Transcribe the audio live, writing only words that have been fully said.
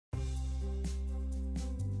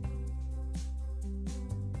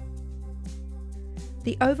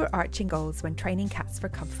The overarching goals when training cats for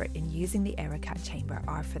comfort in using the AeroKat Chamber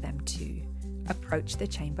are for them to approach the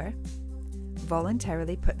chamber,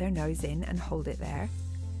 voluntarily put their nose in and hold it there,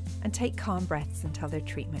 and take calm breaths until their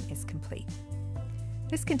treatment is complete.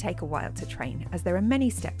 This can take a while to train as there are many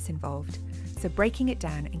steps involved, so breaking it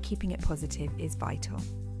down and keeping it positive is vital.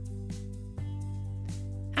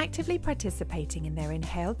 Actively participating in their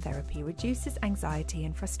inhaled therapy reduces anxiety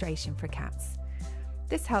and frustration for cats.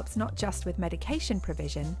 This helps not just with medication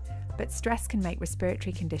provision, but stress can make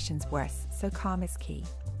respiratory conditions worse, so calm is key.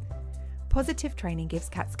 Positive training gives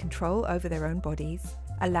cats control over their own bodies,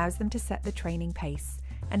 allows them to set the training pace,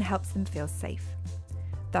 and helps them feel safe.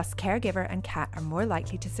 Thus, caregiver and cat are more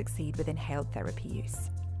likely to succeed with inhaled therapy use.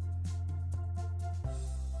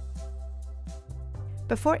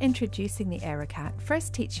 Before introducing the AeroKat,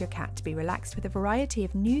 first teach your cat to be relaxed with a variety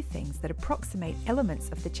of new things that approximate elements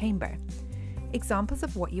of the chamber. Examples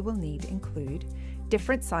of what you will need include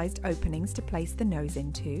different sized openings to place the nose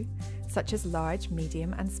into, such as large,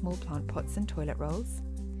 medium and small plant pots and toilet rolls.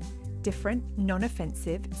 Different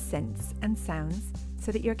non-offensive scents and sounds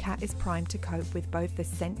so that your cat is primed to cope with both the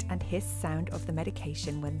scent and hiss sound of the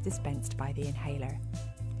medication when dispensed by the inhaler.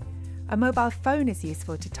 A mobile phone is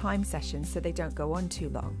useful to time sessions so they don't go on too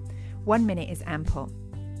long. 1 minute is ample.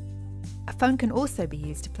 A phone can also be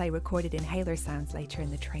used to play recorded inhaler sounds later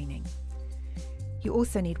in the training. You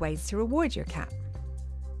also need ways to reward your cat.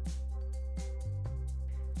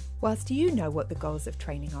 Whilst you know what the goals of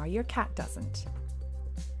training are, your cat doesn't.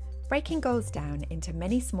 Breaking goals down into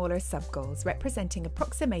many smaller sub-goals representing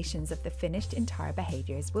approximations of the finished entire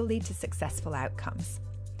behaviours will lead to successful outcomes.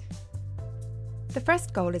 The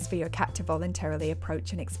first goal is for your cat to voluntarily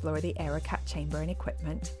approach and explore the AeroKat Chamber and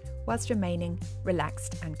equipment, whilst remaining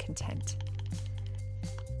relaxed and content.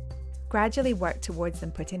 Gradually work towards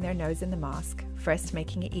them putting their nose in the mask, first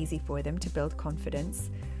making it easy for them to build confidence,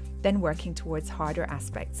 then working towards harder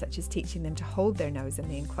aspects such as teaching them to hold their nose in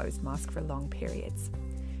the enclosed mask for long periods,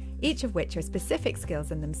 each of which are specific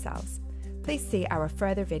skills in themselves. Please see our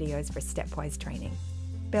further videos for stepwise training.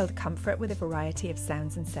 Build comfort with a variety of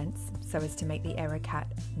sounds and scents so as to make the AeroKat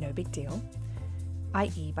no big deal,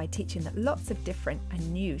 i.e. by teaching that lots of different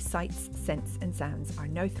and new sights, scents and sounds are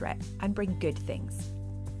no threat and bring good things.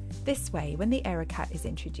 This way, when the AeroKat is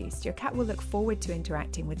introduced, your cat will look forward to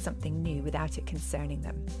interacting with something new without it concerning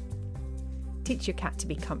them. Teach your cat to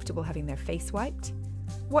be comfortable having their face wiped,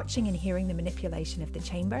 watching and hearing the manipulation of the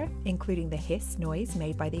chamber, including the hiss noise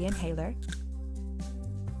made by the inhaler,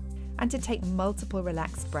 and to take multiple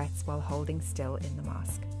relaxed breaths while holding still in the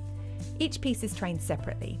mask. Each piece is trained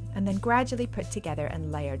separately and then gradually put together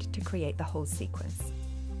and layered to create the whole sequence.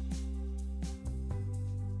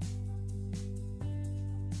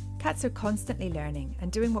 Cats are constantly learning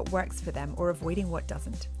and doing what works for them or avoiding what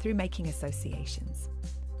doesn't through making associations.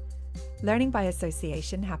 Learning by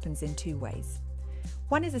association happens in two ways.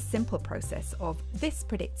 One is a simple process of this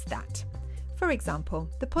predicts that. For example,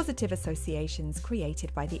 the positive associations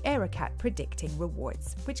created by the AeroKat predicting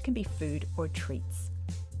rewards, which can be food or treats.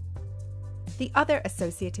 The other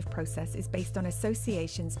associative process is based on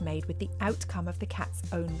associations made with the outcome of the cat's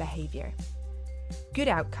own behaviour. Good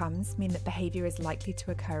outcomes mean that behaviour is likely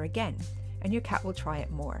to occur again, and your cat will try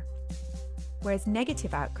it more. Whereas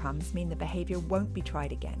negative outcomes mean the behaviour won't be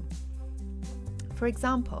tried again. For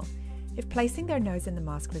example, if placing their nose in the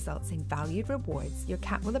mask results in valued rewards, your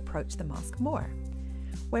cat will approach the mask more.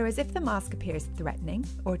 Whereas if the mask appears threatening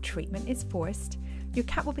or treatment is forced, your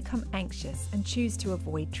cat will become anxious and choose to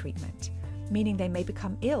avoid treatment, meaning they may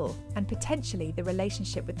become ill and potentially the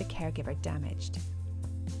relationship with the caregiver damaged.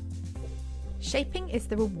 Shaping is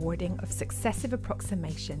the rewarding of successive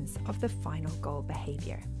approximations of the final goal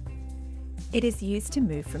behaviour. It is used to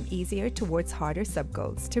move from easier towards harder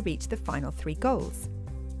sub-goals to reach the final 3 goals.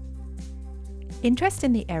 Interest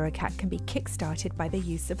in the AeroKat can be kick-started by the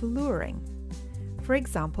use of luring. For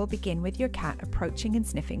example, begin with your cat approaching and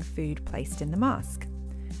sniffing food placed in the mask.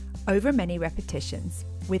 Over many repetitions,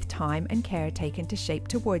 with time and care taken to shape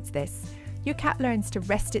towards this, your cat learns to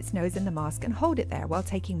rest its nose in the mask and hold it there while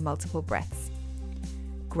taking multiple breaths.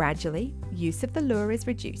 Gradually, use of the lure is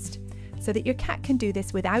reduced, so that your cat can do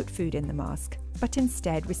this without food in the mask, but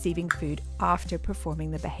instead receiving food after performing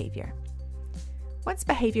the behaviour. Once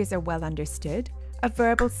behaviours are well understood, a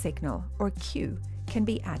verbal signal or cue can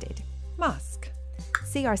be added. Mask.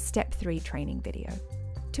 See our Step 3 training video.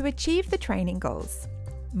 To achieve the training goals,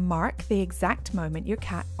 mark the exact moment your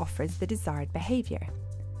cat offers the desired behaviour.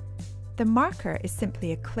 The marker is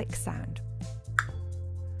simply a click sound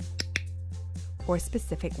or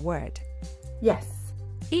specific word. Yes.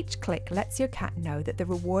 Each click lets your cat know that the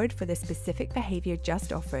reward for the specific behaviour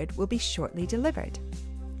just offered will be shortly delivered.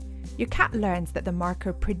 Your cat learns that the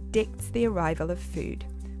marker predicts the arrival of food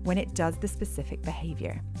when it does the specific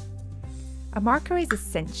behaviour. A marker is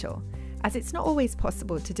essential, as it's not always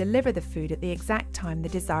possible to deliver the food at the exact time the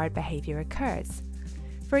desired behaviour occurs.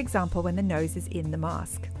 For example, when the nose is in the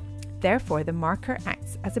mask. Therefore, the marker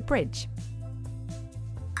acts as a bridge.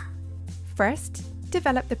 First,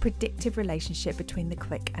 develop the predictive relationship between the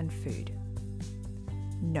click and food.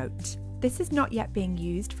 Note, this is not yet being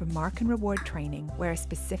used for mark and reward training where a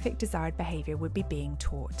specific desired behaviour would be being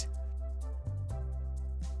taught.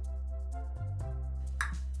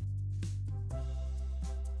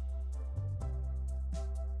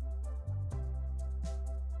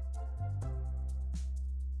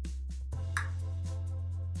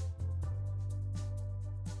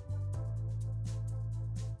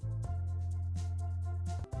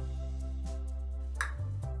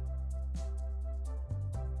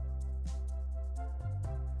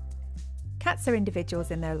 Cats are individuals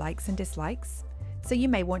in their likes and dislikes, so you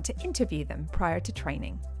may want to interview them prior to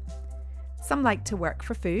training. Some like to work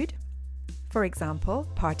for food, for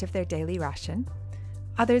example, part of their daily ration.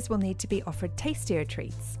 Others will need to be offered tastier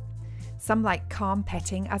treats. Some like calm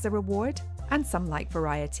petting as a reward, and some like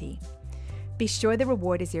variety. Be sure the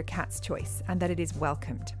reward is your cat's choice and that it is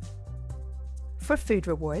welcomed. For food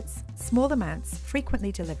rewards, small amounts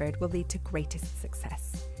frequently delivered will lead to greatest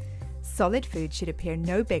success. Solid food should appear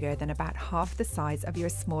no bigger than about half the size of your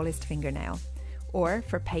smallest fingernail, or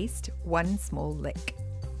for paste, one small lick.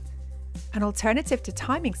 An alternative to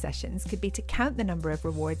timing sessions could be to count the number of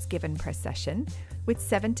rewards given per session, with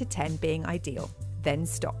 7 to 10 being ideal, then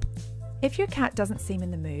stop. If your cat doesn't seem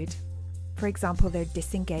in the mood, for example they're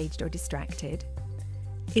disengaged or distracted,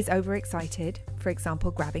 is overexcited, for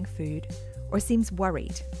example grabbing food, or seems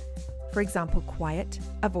worried, for example quiet,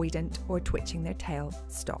 avoidant, or twitching their tail,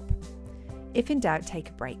 stop. If in doubt, take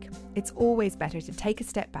a break. It's always better to take a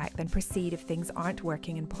step back than proceed if things aren't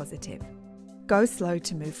working and positive. Go slow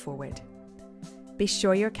to move forward. Be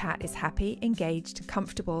sure your cat is happy, engaged,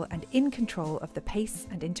 comfortable, and in control of the pace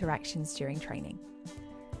and interactions during training.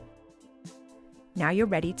 Now you're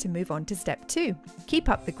ready to move on to step 2. Keep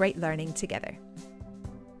up the great learning together.